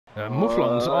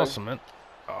Mouflon is awesome, man.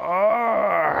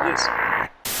 Oh. Yes.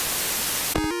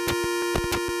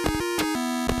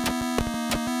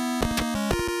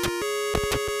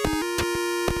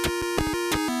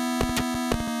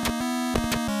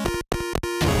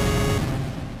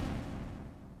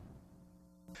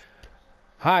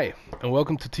 Hi, and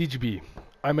welcome to TGB.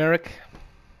 I'm Eric.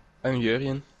 I'm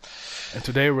Jurjen. And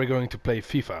today we're going to play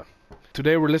FIFA.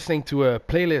 Today we're listening to a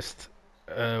playlist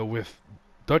with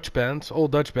Dutch bands, all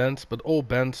Dutch bands, but all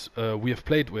bands we have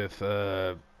played with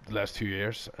the last 2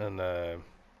 years. And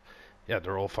yeah,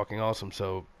 they're all fucking awesome,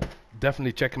 so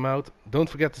definitely check them out. Don't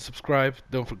forget to subscribe,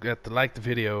 don't forget to like the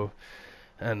video,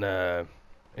 and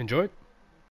enjoy.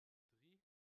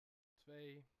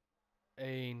 3, 2,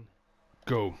 1,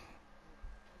 go.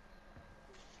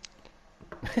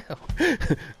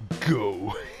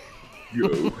 Go.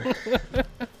 Go.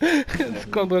 Het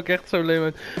kwam er ook echt zo alleen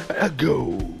maar.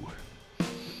 Go.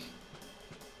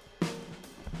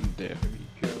 There we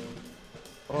go.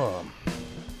 Oh.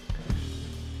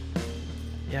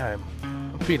 Yeah,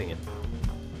 I'm feeling it.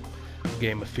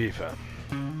 Game of FIFA.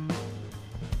 A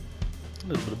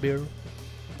little bit of beer.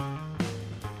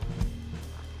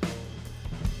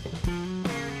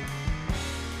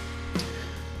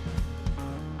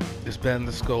 This band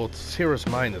is called Cirrus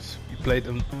Minus. We played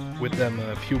with them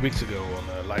a few weeks ago on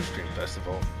a live stream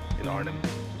festival in Arnhem.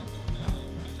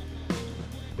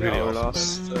 Really our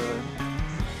awesome. last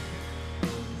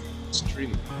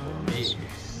stream. Yeah.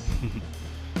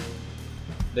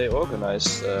 They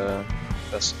organized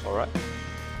festival, right?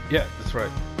 Yeah, that's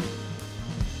right.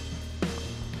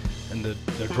 And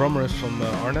the drummer is from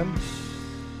Arnhem,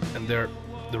 and the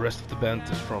rest of the band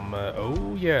is from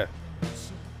oh yeah,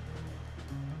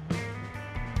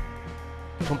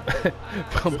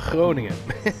 from Groningen.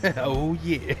 Oh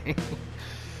yeah.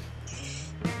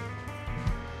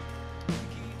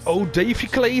 Oh, Davy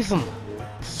Claesen,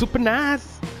 super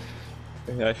nice.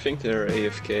 Yeah, I think they're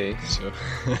AFK, so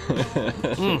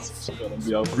it's gonna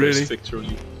be our Really? first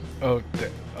victory. Oh,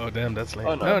 oh damn, that's lame.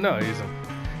 Oh, no. No, he's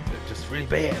they're just really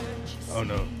bad. Oh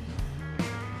no.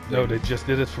 No, they just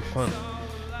did it for fun.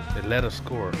 They let us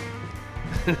score.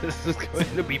 This is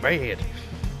going to be bad.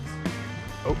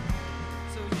 Oh.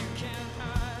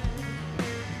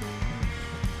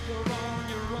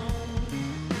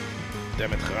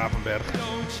 Damn it, Gravenberg.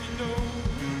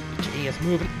 Get your ass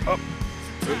moving up.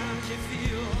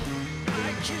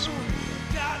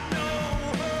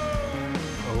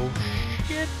 Oh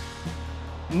shit.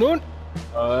 No.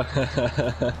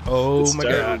 Oh it's my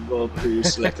god. terrible to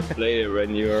select a player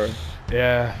when you're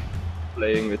Yeah.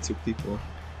 playing with two people.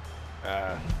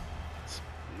 It's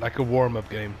like a warm-up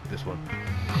game, this one.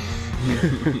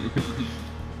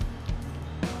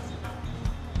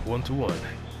 1-1.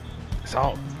 It's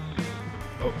out.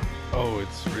 Oh,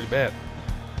 it's really bad.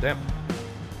 Damn.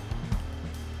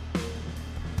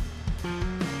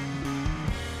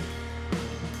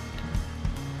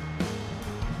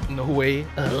 No way.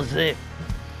 Jose.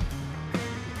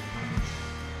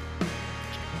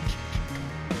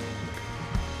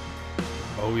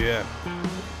 Oh yeah.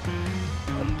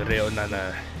 Andre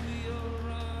Onana.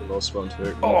 The last one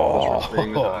hurt me Oh. because we're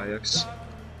playing with Ajax.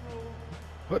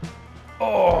 What?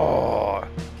 Oh,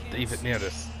 David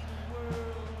Neres.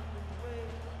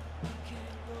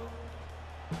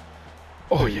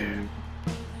 Oh yeah.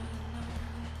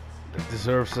 That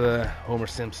deserves Homer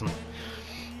Simpson.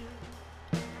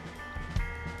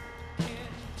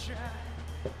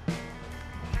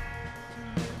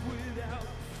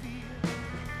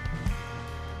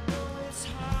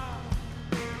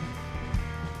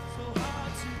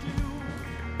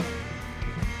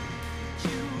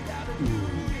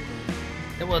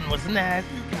 That one was nice.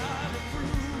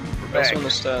 I also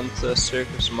understand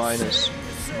Circus Minor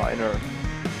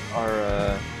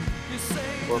are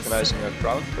organizing a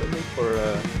crowdfunding for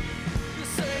a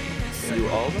new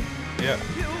album. Yeah.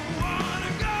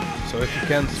 So if you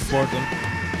can support them,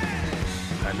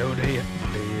 I know they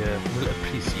will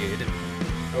appreciate it.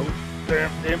 Oh,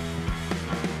 damn.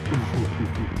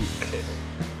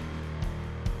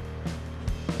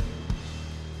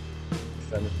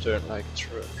 Then it turned like a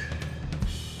truck.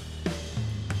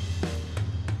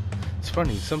 It's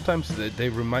funny. Sometimes they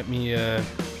remind me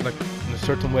like in a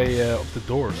certain way of the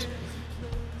Doors.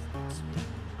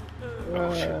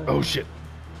 Oh shit! Oh shit!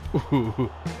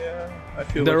 Yeah, I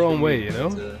feel Their what own you way, mean, you know.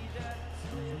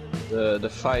 The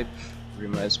vibe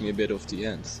reminds me a bit of the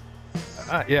end.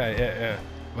 Yeah.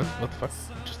 What the fuck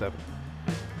just happened?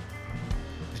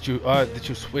 Did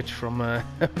you switch from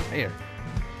player?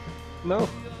 No,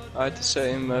 I had the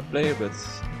same player, but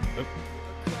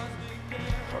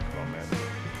Fuck on, man.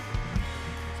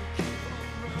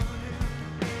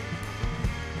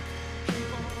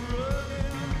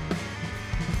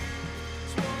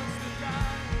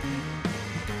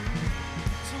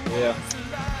 Yeah.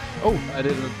 Oh, I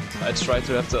didn't. I tried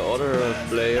to have the other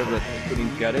player, but I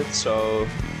couldn't get it. So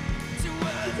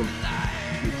the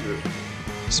computer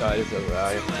decided that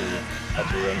I had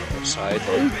to run offside.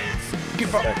 Or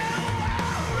give up.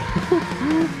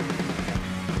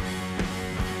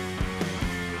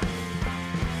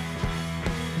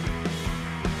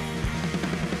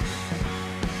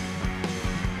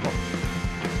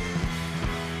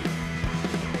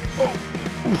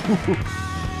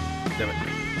 Damn it.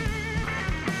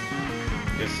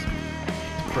 Yes.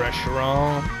 Pressure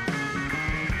on.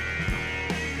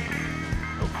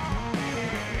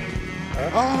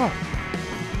 Oh!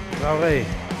 Traoré.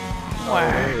 Wow.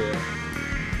 yeah.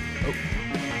 Oh.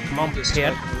 Come on, Just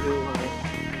Pierre. tried to-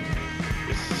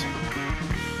 Yes.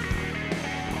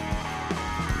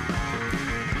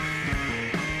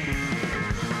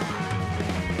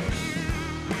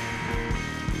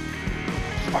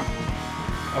 Fuck.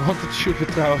 I wanted to shoot with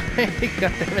Traoré.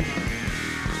 God damn it.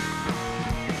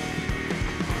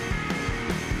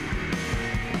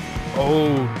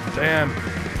 Oh, damn.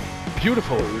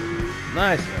 Beautiful.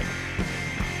 Nice, man.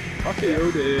 Okay.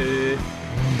 Beauty.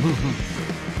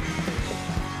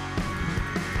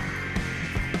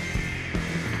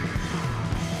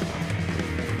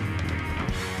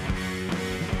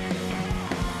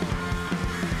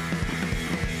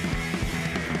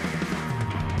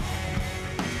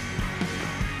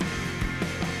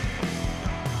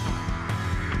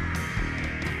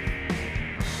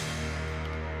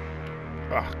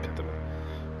 Ah, God damn it.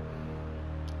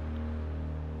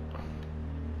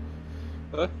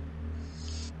 Huh?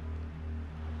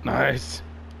 Nice.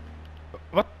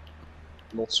 What?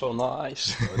 Not so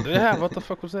nice. Yeah, what the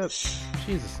fuck was that?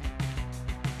 Jesus.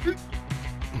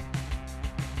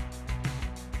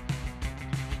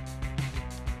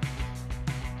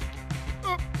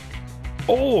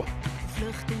 Oh!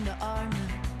 Vlucht in de armen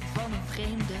van een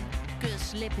vreemde,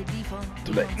 kuslippen die van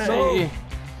Too late. iemand Nee. zijn.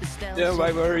 Bestel Yeah, why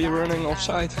ze were you later running aan.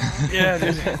 offside? Yeah,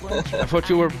 dude. I thought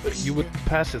you would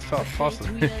pass it Vergeet faster.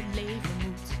 hoe je leven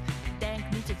moet. Denk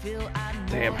niet te veel aan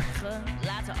Damn. morgen.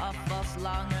 Laat de afwas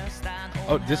langer staan.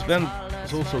 Oh, this band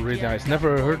is also really nice.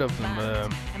 Never heard of them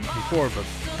before, but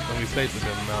when we played with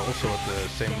them also at the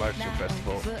same live stream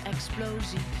festival,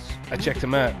 I checked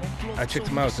them out. I checked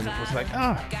them out, and it was like,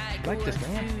 ah, I like this,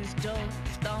 man.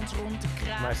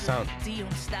 Nice sound.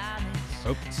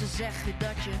 Oh. Ze zeggen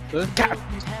dat je Huh? doel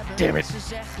moet hebben. damn it. Ze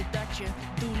zeggen dat je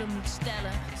doelen moet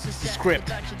stellen. Ze zeggen Script.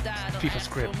 dat je daar nog FIFA echt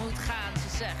script. voor moet gaan.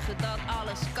 Ze zeggen dat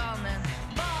alles kan en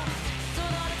bam,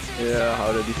 totdat het zit. Yeah, how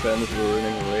the defenders were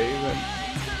running away when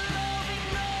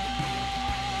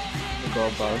the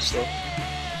ball bounced off.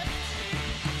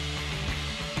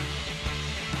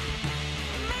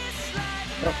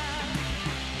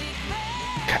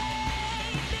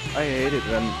 I hate it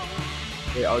when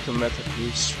they automatically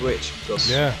switch because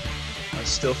Yeah, I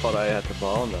still thought I had the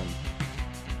ball then.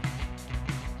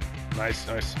 nice,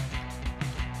 nice.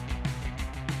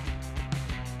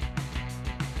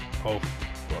 Oh,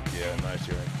 fuck yeah, nice,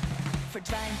 you're right.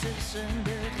 Verdwijnt tussen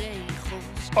de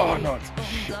regels. Oh, no, Omdat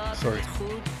shit, het sorry.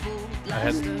 goed voelt. I had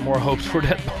Luister more hopes for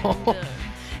that naar ball. vrienden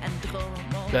en droom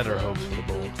over Better hopes for the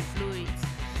ball. hoe bloed vloeit.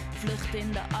 Vlucht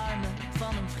in de armen van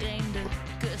een vreemde.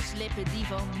 Kuslippen die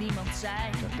van niemand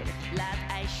zijn. Laat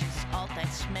ijsjes altijd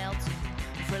smelten.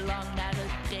 Verlang naar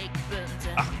het breekpunt.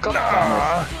 En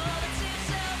Ah.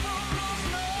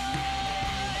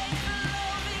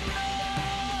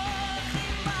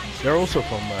 They're also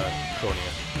from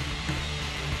Groningen.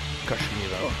 Kashmir.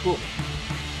 Oh, cool.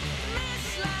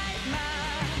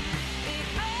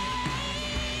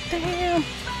 Damn.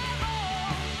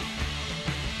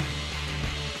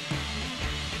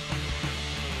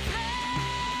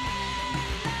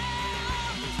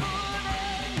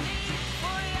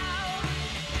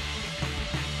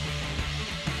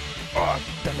 Oh,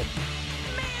 damn it.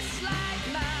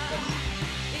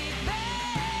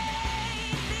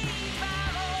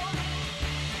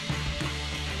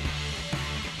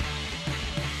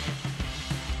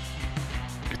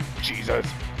 Jesus.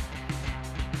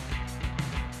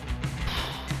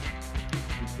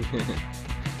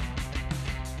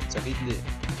 Terrible.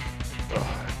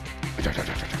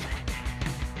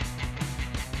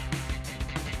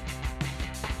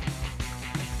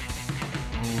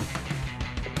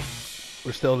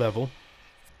 We're still level.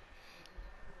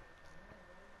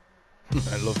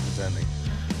 I love this ending.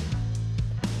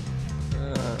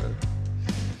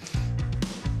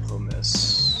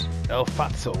 Promise. El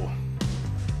Fatso.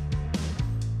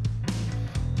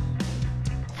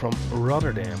 From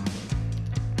Rotterdam.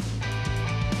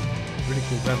 Really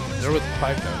cool band. They're with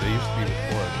 5 now, they used to be with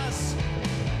 4.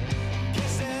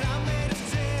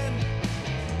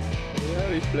 Yeah,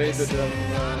 we played with them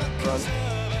around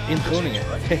In Groningen.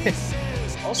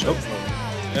 also. Nope.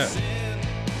 Yeah.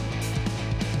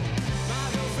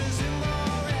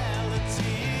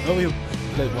 Oh, we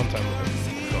played one time with him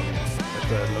in Groningen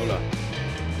at Lola.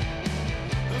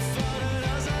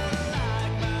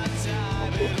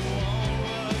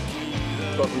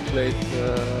 But we played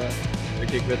a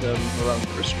gig with them around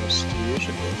Christmas 2 years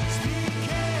ago.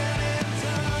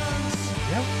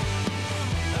 Yeah.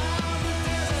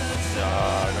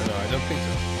 No, I don't think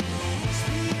so.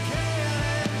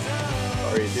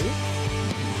 Are you doing?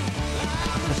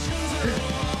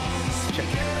 Check.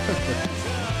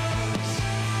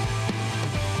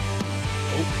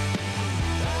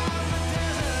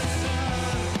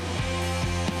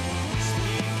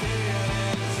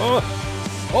 Oh!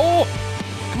 Oh!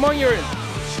 Come on, you're in!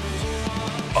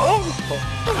 Oh!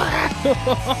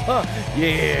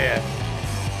 Yeah!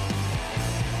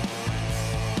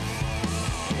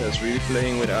 That's really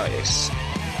playing with ice.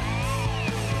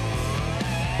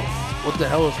 What the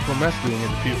hell is Promes doing in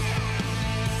the field?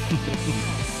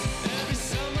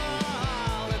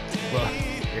 Well,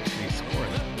 actually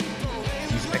scoring.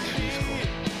 He's actually scoring.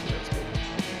 That's good.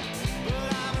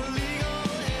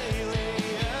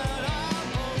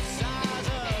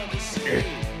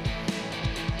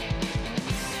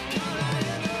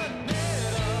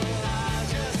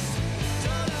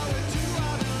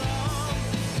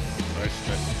 Nice.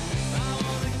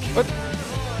 What?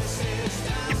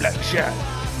 You black shot.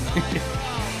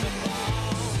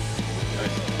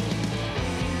 Nice.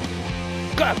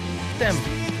 God damn!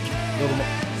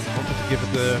 Wanted to give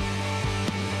it the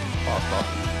fast off.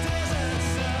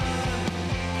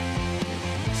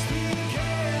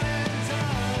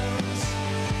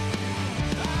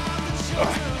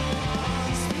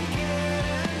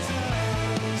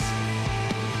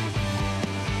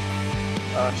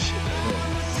 Ah shit.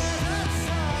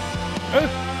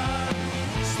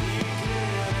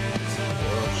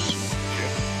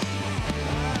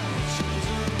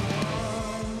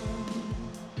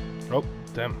 Oh,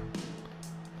 damn.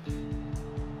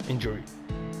 Injury.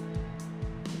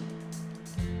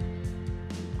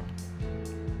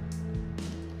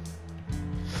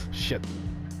 Shit.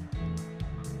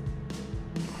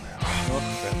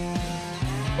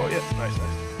 Oh yeah, nice.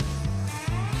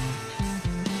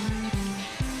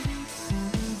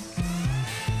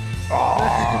 Oh,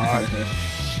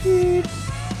 shit.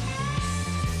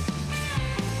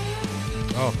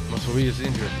 Oh, Masori is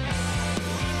injured.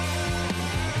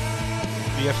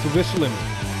 We have to whistle him.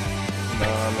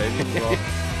 Maybe he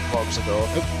walks it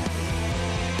off. Nope.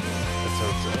 Let's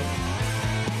hope so.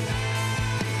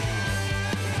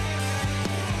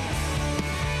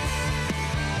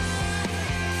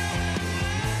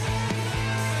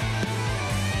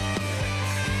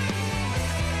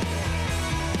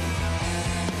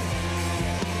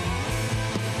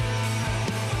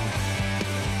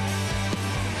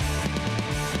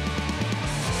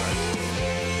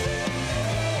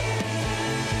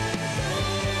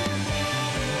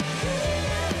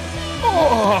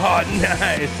 Oh,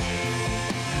 nice!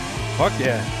 Fuck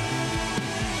yeah!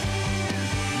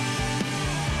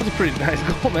 That's a pretty nice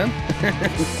goal, man.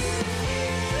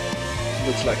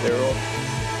 Looks like they're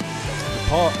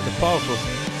off. The pass was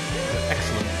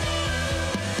excellent.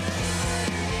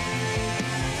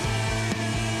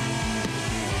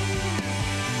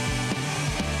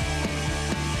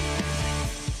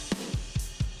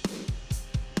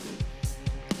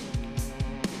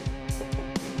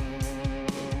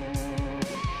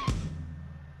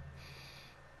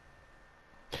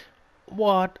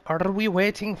 What are we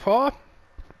waiting for?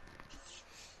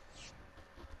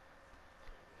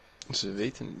 Ze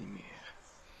weten het niet meer.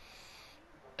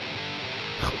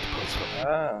 Grote boodschap.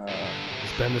 Ah.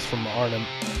 This band is from Arnhem.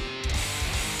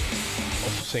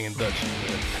 Also singing Dutch.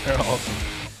 They're awesome.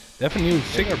 They have a new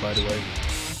singer, by the way.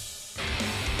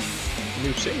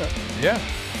 New singer? Yeah.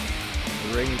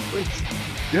 Rainy Prince.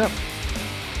 Yeah.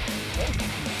 Oh.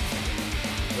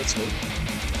 That's cool.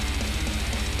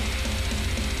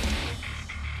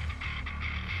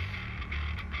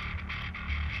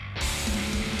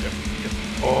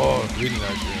 Oh, really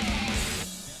nice.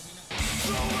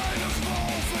 Zo weinig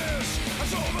walvis en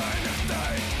zo weinig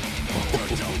tijd.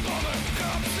 Kunt jou dan een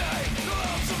grap zijn? De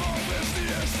laatste walvis die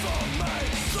is van mij.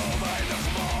 Zo weinig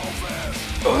walvis,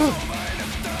 zo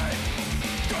weinig tijd.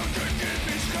 Kunt je kind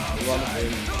niet schat zijn?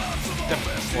 De laatste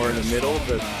walvis More in the middle,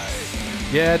 but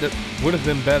Yeah, that would have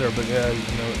been better, but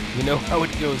you know how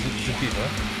it goes with the FIFA.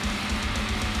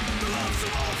 de laatste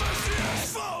walvis die is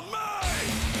van mij.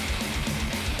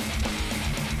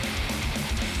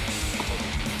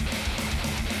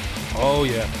 Oh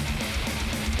yeah.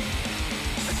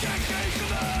 Ik krijg geen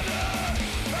genade.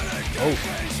 Oh.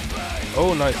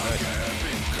 Oh, nice, nice.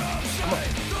 Come on.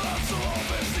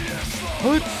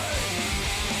 Hood.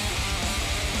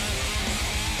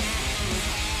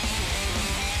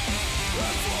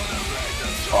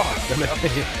 Oh, damn it.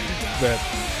 Bad.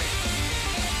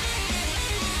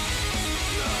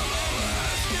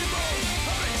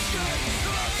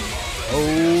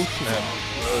 Oh, snap.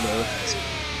 Oh no.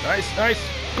 Nice, nice.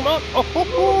 Come on. Oh, oh,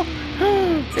 oh.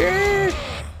 Yeah.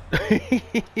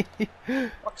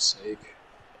 Fuck's sake.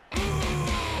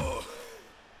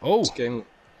 Oh, This game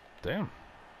damn.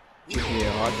 gave me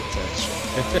a heart attack. So.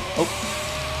 Oh.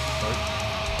 Sorry.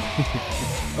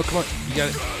 Oh, come on. You got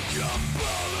it.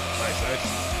 Nice, nice.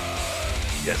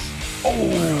 Yes. Oh,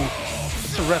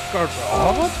 it's a red card. Oh,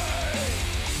 what?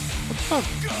 What the fuck?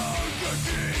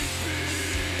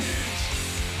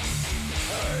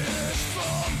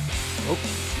 Oh.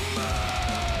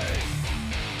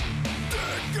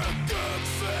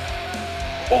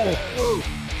 Oh.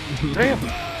 Damn.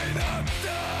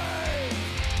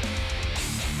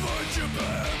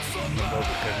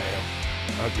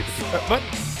 I'll give it to you. But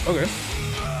okay.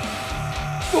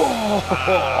 Oh,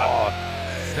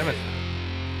 damn it.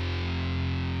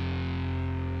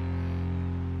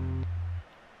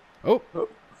 Oh. Oh.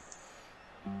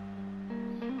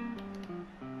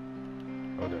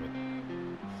 Oh, damn it.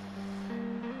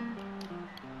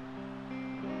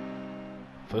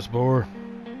 First bore.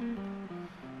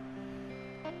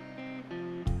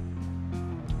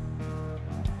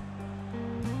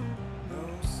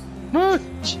 No.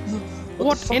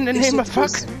 What in the name of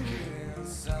fuck?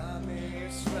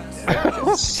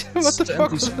 What the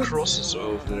fuck? These crosses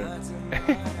over there.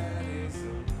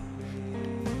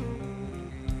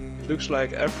 Looks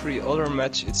like every other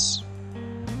match it's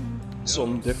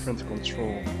some different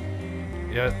control.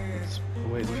 Yeah, it's the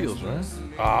way it feels, right?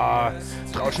 Ah,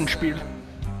 Draußenspiel.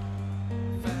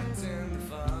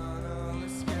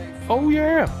 Oh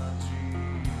yeah!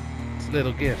 It's a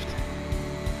little gift.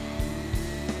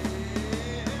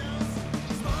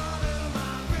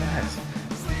 Nice.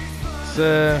 It's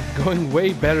going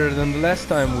way better than the last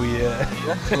time we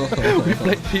we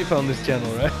played FIFA on this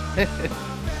channel, right?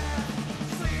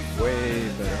 Way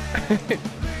better.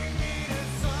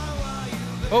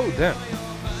 Oh damn!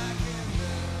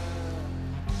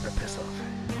 I'm pissed off.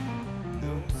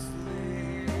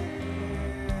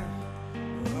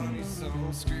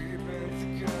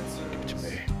 Give it to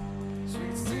me. Give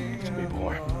it to me,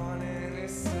 boy.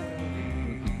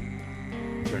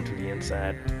 Turn to the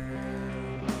inside.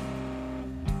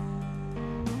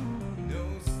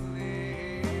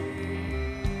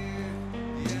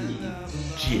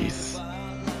 Jesus.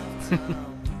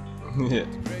 Yeah.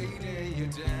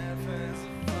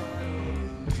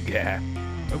 Yeah.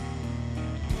 Oh.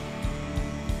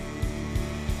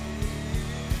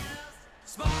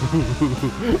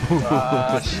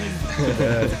 Ah, shit.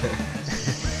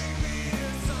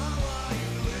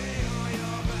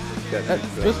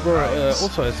 Whisper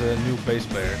also has a new bass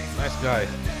player. Nice guy.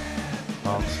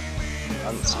 Hans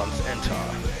Entar.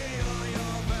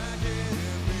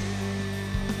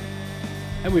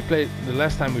 And we played, the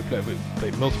last time we played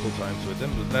multiple times with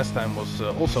him. The last time was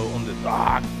also on the,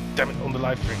 damn it, on the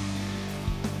live stream.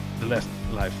 The last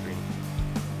live stream.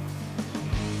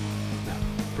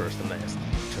 First and last,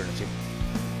 eternity.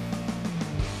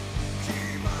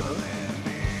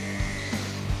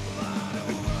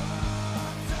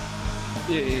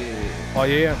 Yeah. Oh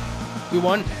yeah, we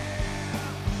won.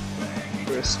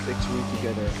 First victory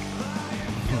together.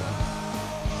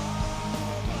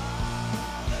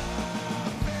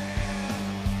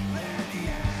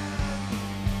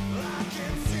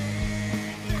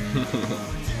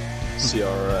 See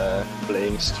our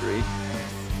playing streak.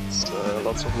 It's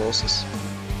lots of losses.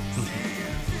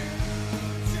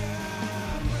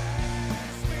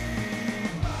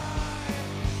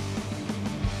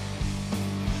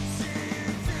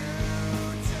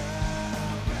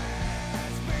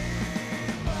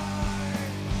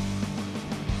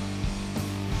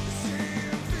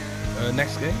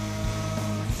 Next game?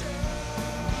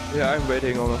 Yeah, I'm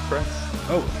waiting on a friend.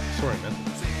 Oh, sorry man.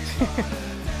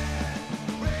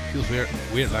 Feels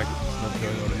weird like it's not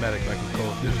going automatic like in Call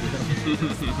of Duty.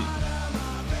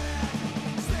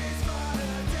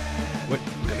 Wait,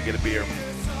 I'm gonna get a beer.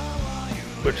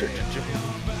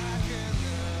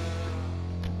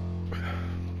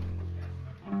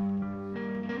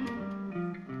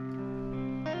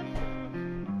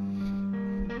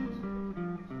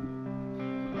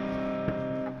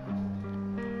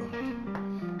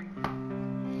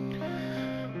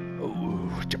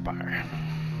 Oh, Jabbar.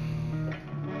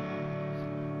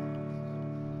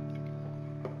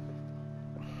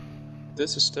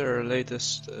 This is their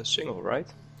latest single, right?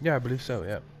 Yeah, I believe so.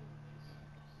 Yeah.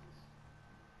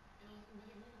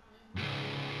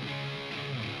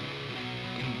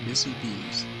 Busy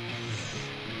bees.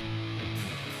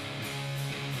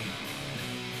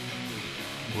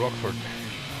 Rockford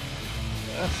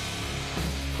Yeah.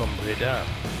 from Breda.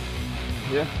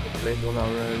 Yeah, they played on our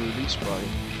release party.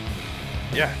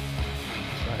 Yeah.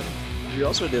 That's right. We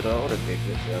also did another gig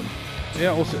with them. Yeah,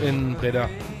 also in Breda.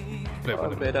 Played with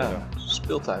them in Breda.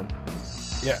 Speeltuin.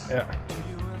 Yeah, yeah.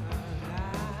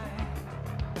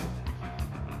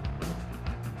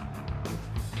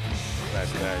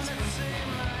 Nice guys.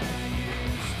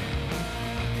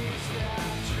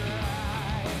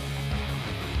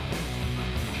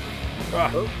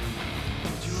 Ah.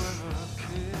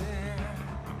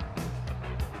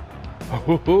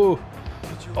 Oh,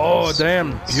 oh,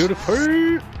 damn,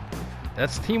 beautiful.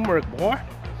 That's teamwork, boy.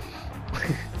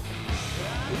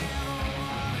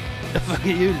 Fuck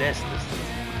you, Lester.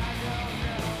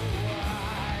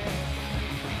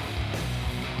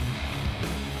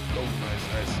 Oh,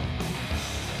 nice, nice.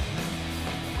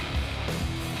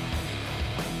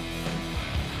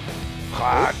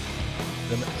 Ah,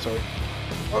 damn it, sorry.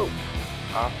 Oh!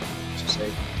 Ah, just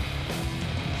say.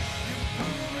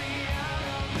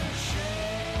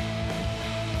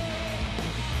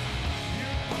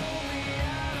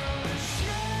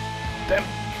 Damn.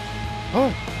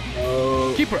 Oh,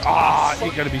 Oh. keeper. Ah,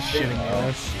 you gotta be shitting me,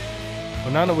 man.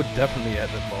 Banana would definitely at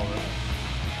that moment.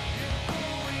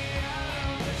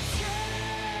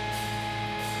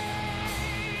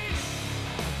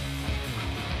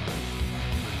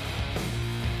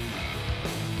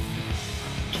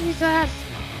 Jesus!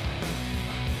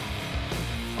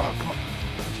 Oh, come on.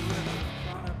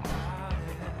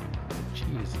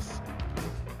 Jesus.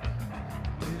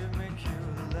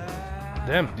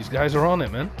 Damn, these guys are on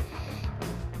it, man.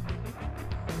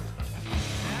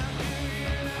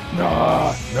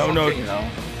 No, no, no. Fucking hell.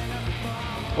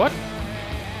 What?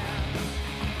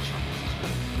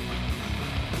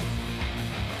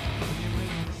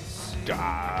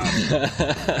 Ah.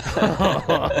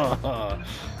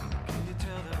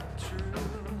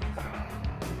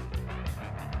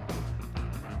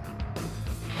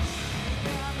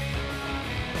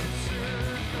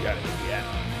 Got it, yeah.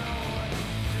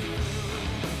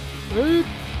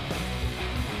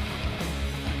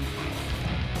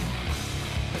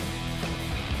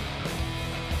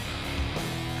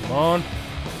 Come on.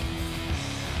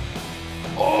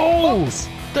 Oh,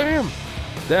 damn.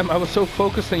 Damn, I was so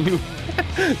focused on you.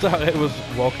 So I was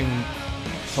walking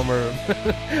somewhere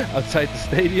outside the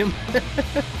stadium.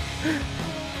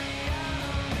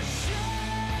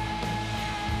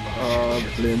 Oh,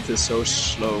 Blimp is so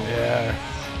slow. Yeah.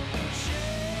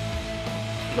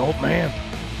 No, man.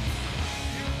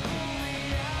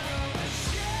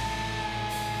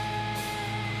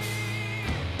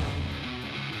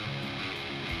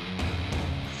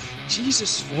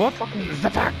 Jesus, What? fucking the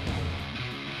fuck?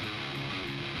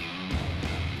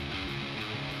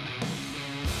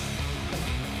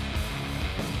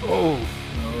 Oh,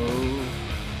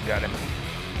 no. got him.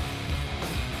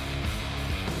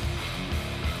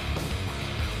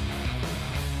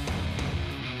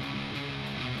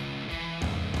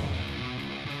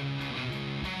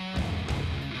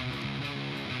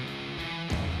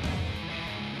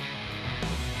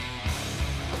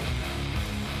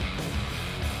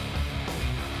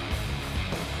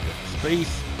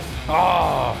 Space.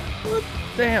 Ah, oh,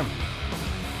 damn.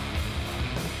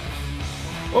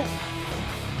 Oh.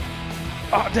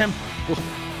 Ah, damn.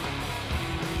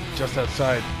 Just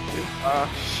outside. Ah,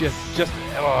 shit. Just.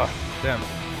 Oh, damn.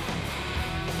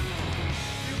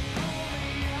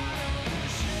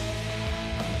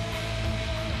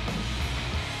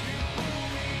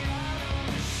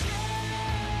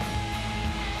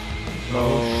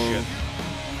 Oh, shit.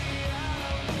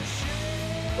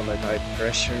 Feel like high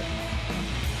pressure.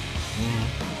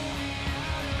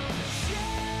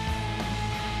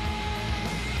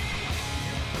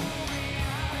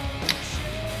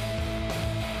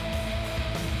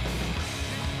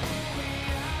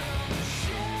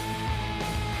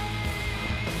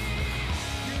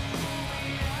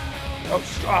 Oh,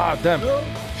 ah, damn.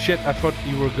 Shit, I thought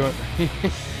you were going.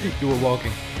 You were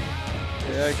walking.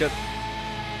 Yeah, I get.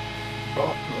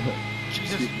 Oh,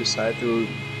 Jesus. You decide to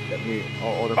get me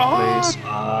all other Ah! place.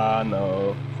 Ah,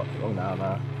 no. Fucking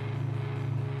Onana.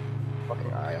 Fucking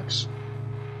Ajax.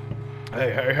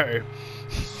 Hey, hey, hey.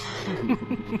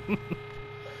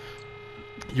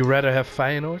 You rather have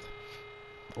Feyenoord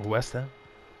or West Ham?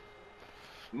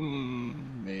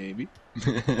 Maybe.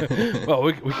 Well,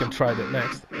 we can try that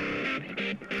next.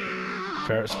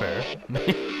 Fair is fair.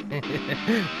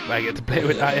 I get to play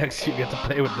with Ajax, you get to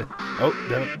play with the... Oh,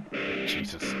 damn it.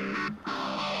 Jesus.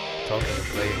 Talking and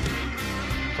playing.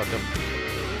 Fuck up.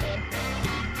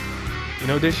 You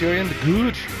know this, Jurgen? The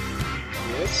Gooch?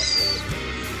 Yes.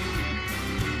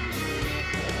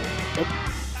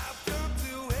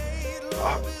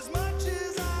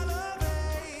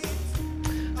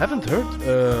 Haven't heard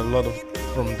a lot of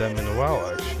from them in a while,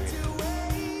 actually.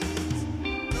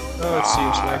 Oh, it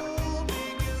seems like.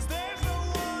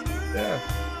 Yeah.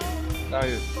 Now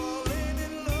you.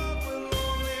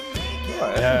 Oh, I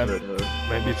Yeah, haven't heard her.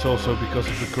 maybe it's also because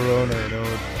of the corona, you know.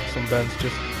 Some bands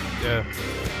just, yeah.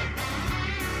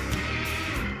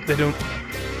 They don't,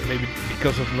 maybe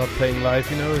because of not playing live,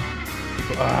 you know.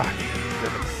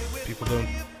 People don't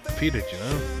feed it, you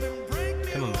know.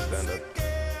 Can understand that.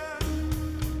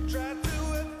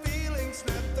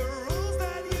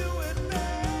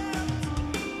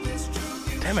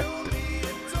 Damn it.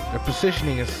 Their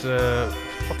positioning is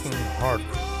fucking hard.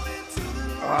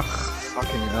 Ugh,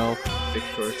 fucking hell. Big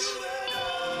birds.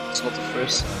 It's not the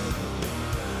first time.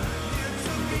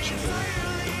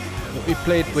 We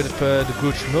played with the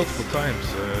Gooch multiple times.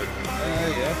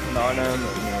 Yeah, Narnan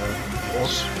and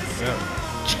Os. Yeah.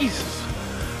 Jesus!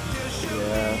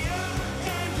 Yeah.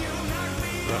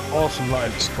 Awesome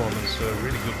live performance,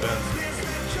 really good band.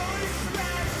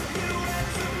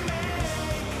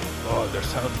 Oh, their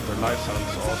live sound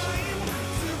is awesome.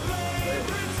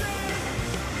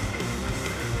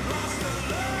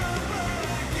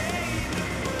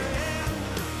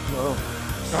 No.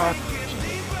 God.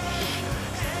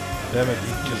 Damn it,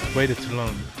 he just waited too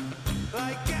long.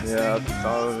 Yeah,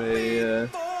 probably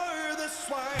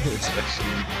it's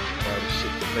actually quite a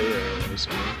shit player in this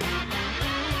game.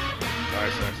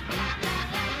 Nice.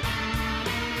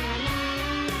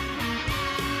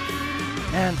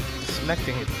 Man,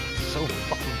 selecting it is so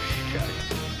fucking shitty.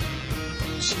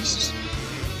 Jesus.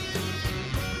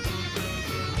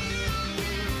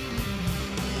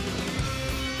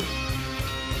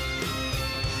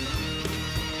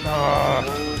 Ah.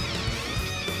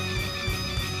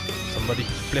 Somebody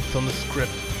flipped on the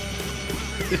script.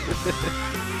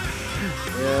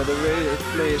 Yeah, the way the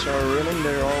players are running,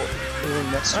 they're all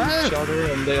running next to each other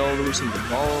and they all losing the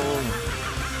ball.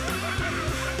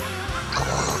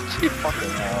 Fucking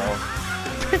hell.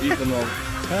 Even though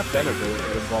better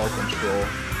with the ball control.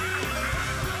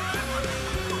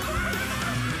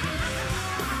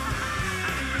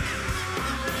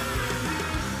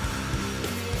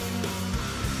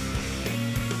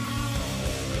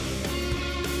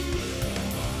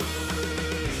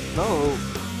 No.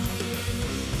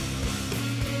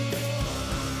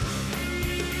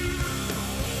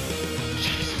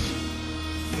 Jesus.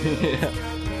 Yeah.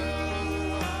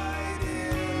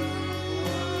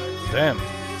 Damn.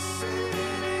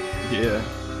 Yeah.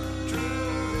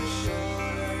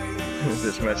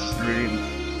 This match really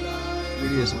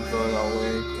isn't going our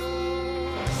way.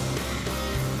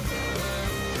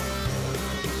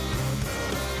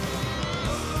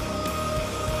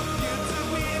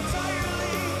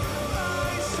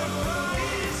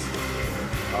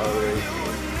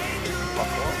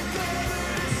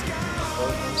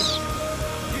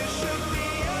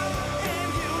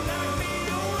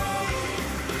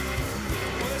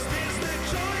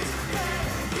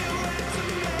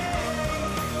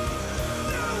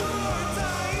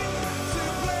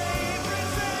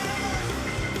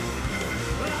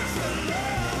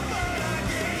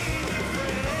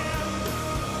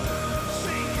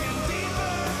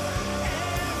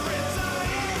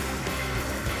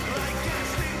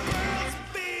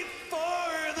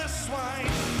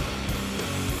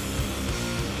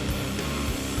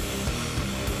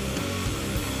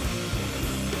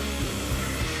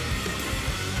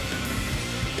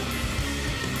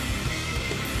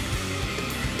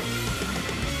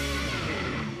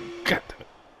 God damn it.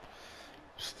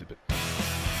 Stupid.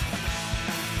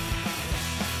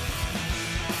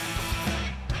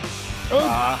 Oh!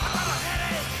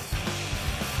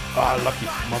 Ah, lucky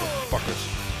motherfuckers.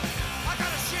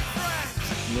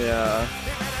 Yeah.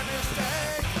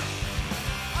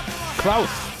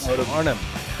 Klaus out of Arnhem.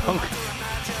 Punk.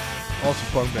 Also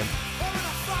punk band.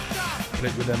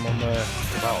 Played with them on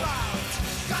wow.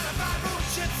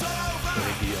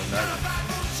 Radio 9.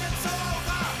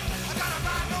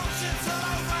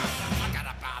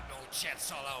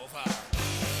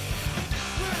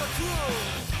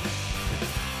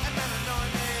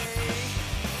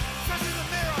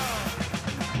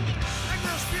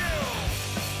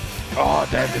 Oh,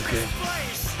 damn this game.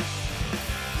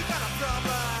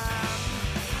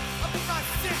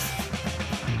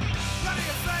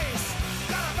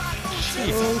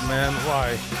 Jesus, man,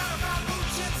 why?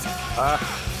 Ah,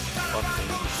 fucking.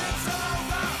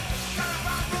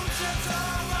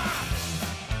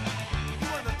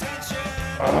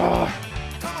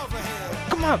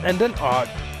 Come on, and then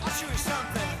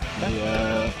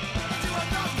Yeah.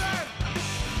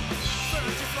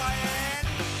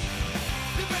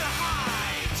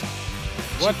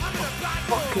 what?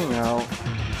 Fucking hell.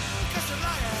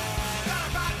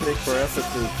 Take forever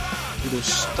to do the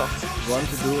stuff you want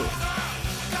to do.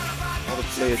 All the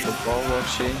players were ball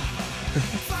watching.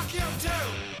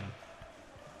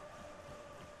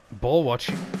 Ball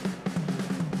watching.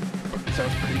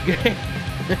 Sounds pretty gay.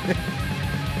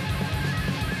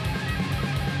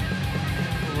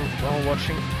 Ball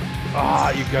watching.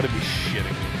 Ah, you gotta be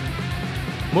shitting me.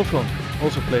 Mouflon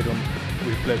also played on.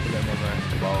 We played with them on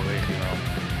Cabal Regional.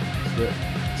 It's the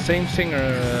same singer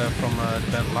from the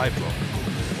band Lifelong.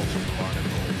 Also from Arnhem.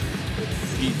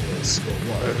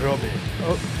 Robbie.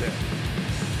 Oh, there.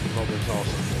 Robbie's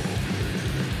awesome.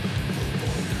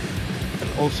 And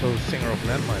also singer of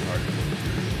Landmine Heart.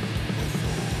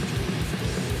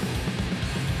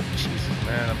 Jesus,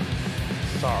 man,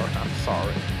 I'm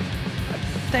sorry.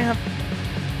 Damn.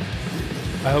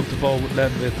 I hope the ball would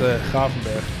land with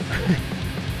Gravenberg.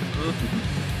 I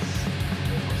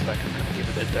was like, I'm gonna give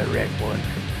it a direct one.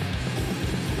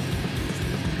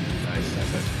 Nice,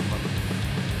 that's come on.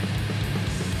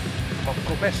 Come on,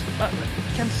 Gomez. Man,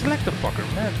 you can't select the fucker,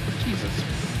 man. Jesus.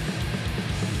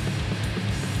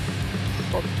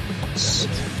 Fuck.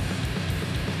 Damn it.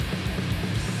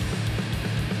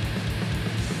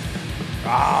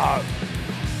 Ah!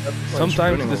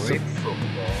 Sometimes this.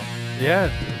 Yeah,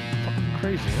 fucking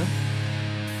crazy, huh?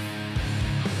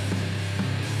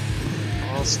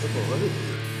 Oh, stop already.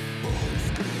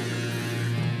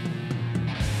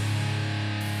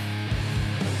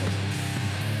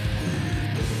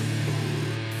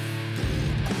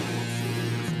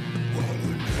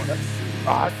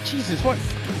 Ah, Jesus, what? I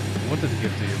wanted to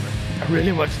give it to you, man. I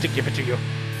really wanted to give it to you.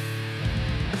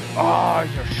 Ah,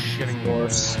 you're shitting me.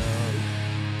 Course.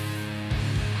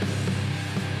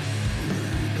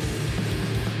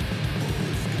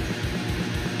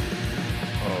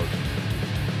 Oh,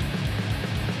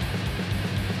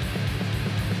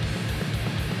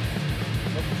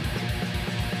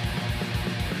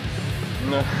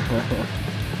 No.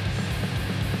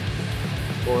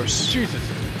 Of course. Jesus.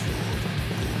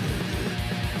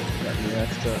 Yeah, you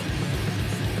have the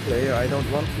player I don't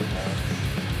want to have.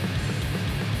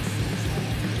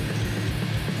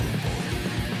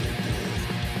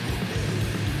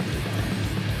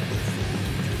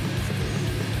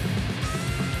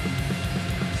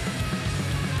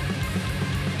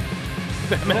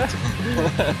 Damn it.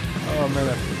 Oh man,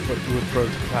 I forgot to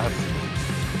approach class.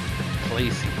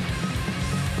 Lazy.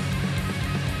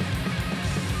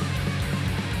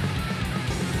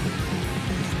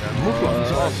 Mouflon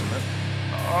is awesome, man.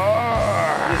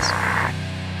 Yes.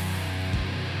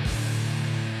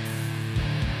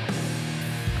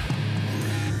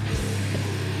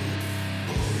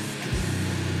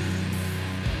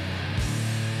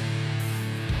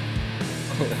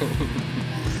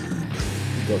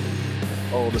 Got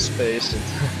all the space and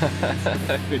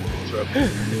with the truck.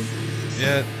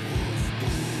 Yeah.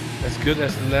 As good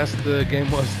as the last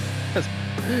game was.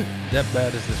 That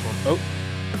bad as this one. Oh.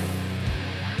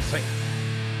 Same.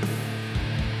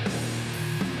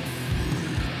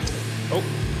 Oh.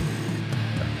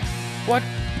 What?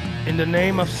 In the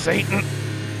name of Satan?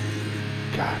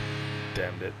 God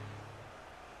damn it.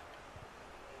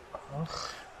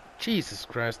 Jesus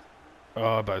Christ.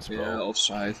 Oh, about to Yeah,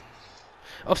 offside.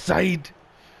 Offside!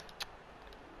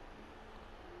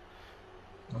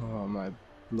 Oh, my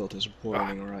blood is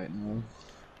boiling right now.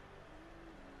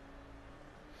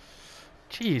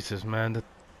 Jesus, man. That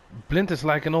Blimp is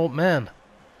like an old man.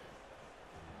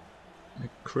 A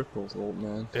crippled old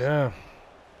man. Yeah.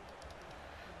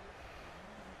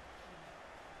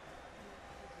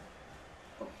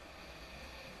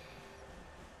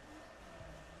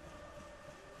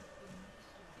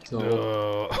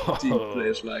 So team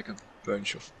plays like a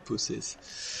bunch of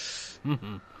pussies.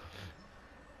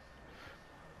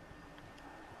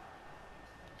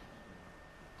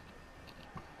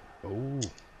 Oh.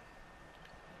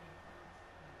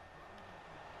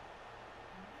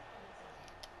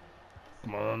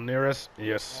 Come on, near us.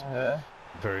 Yes.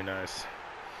 Very nice.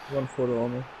 One for the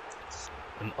honor.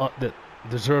 That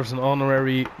deserves an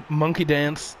honorary monkey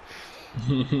dance.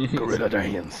 Gorilla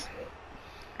dance.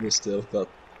 We still got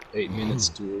 8 minutes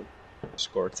to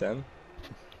score 10.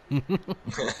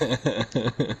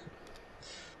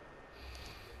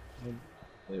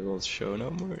 They will show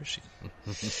no mercy.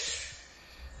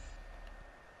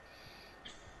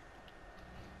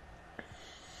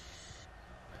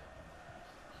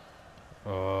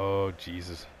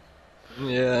 Jesus.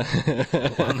 Yeah.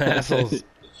 One assholes.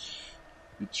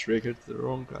 You triggered the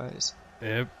wrong guys.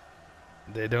 Yep.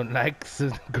 They don't like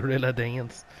gorilla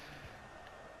dance.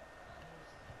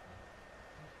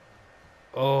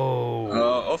 Oh.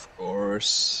 Of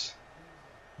course.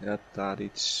 Yeah,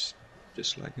 Tadic,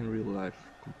 just like in real life,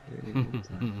 complaining all the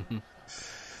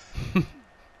time.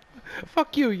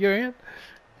 Fuck you, Jurgen.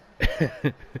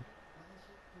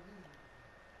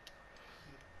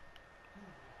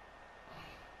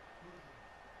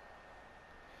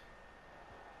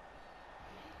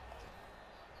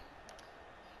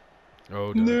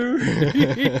 Oh no.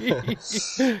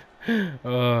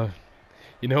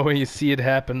 You know when you see it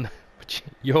happen, but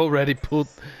you already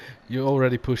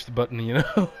pushed the button, you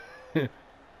know.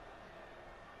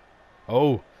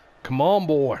 Oh, come on,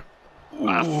 boy.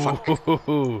 Ah, fuck.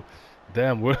 Ooh,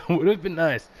 damn, would have been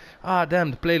nice. Ah,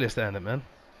 damn, the playlist ended, man.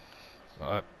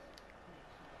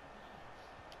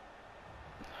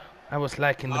 I was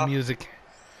liking the music.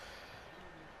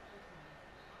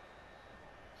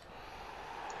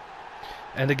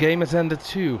 And the game has ended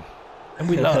too. And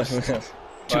we lost.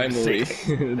 Finally,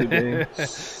 the game.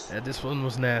 Yeah, this one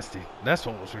was nasty. Last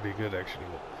one was really good, actually.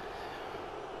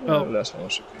 Well, last one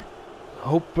was okay.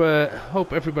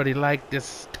 Hope everybody liked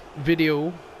this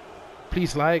video.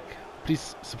 Please like,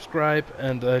 please subscribe,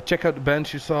 and check out the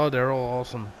bands you saw. They're all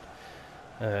awesome.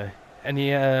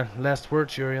 Any last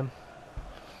words, Jurgen?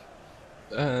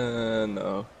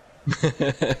 No.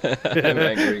 I'm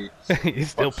angry. He's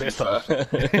still pissed off.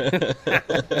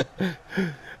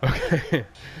 Okay.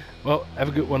 Well, have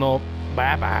a good one all.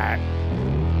 Bye bye.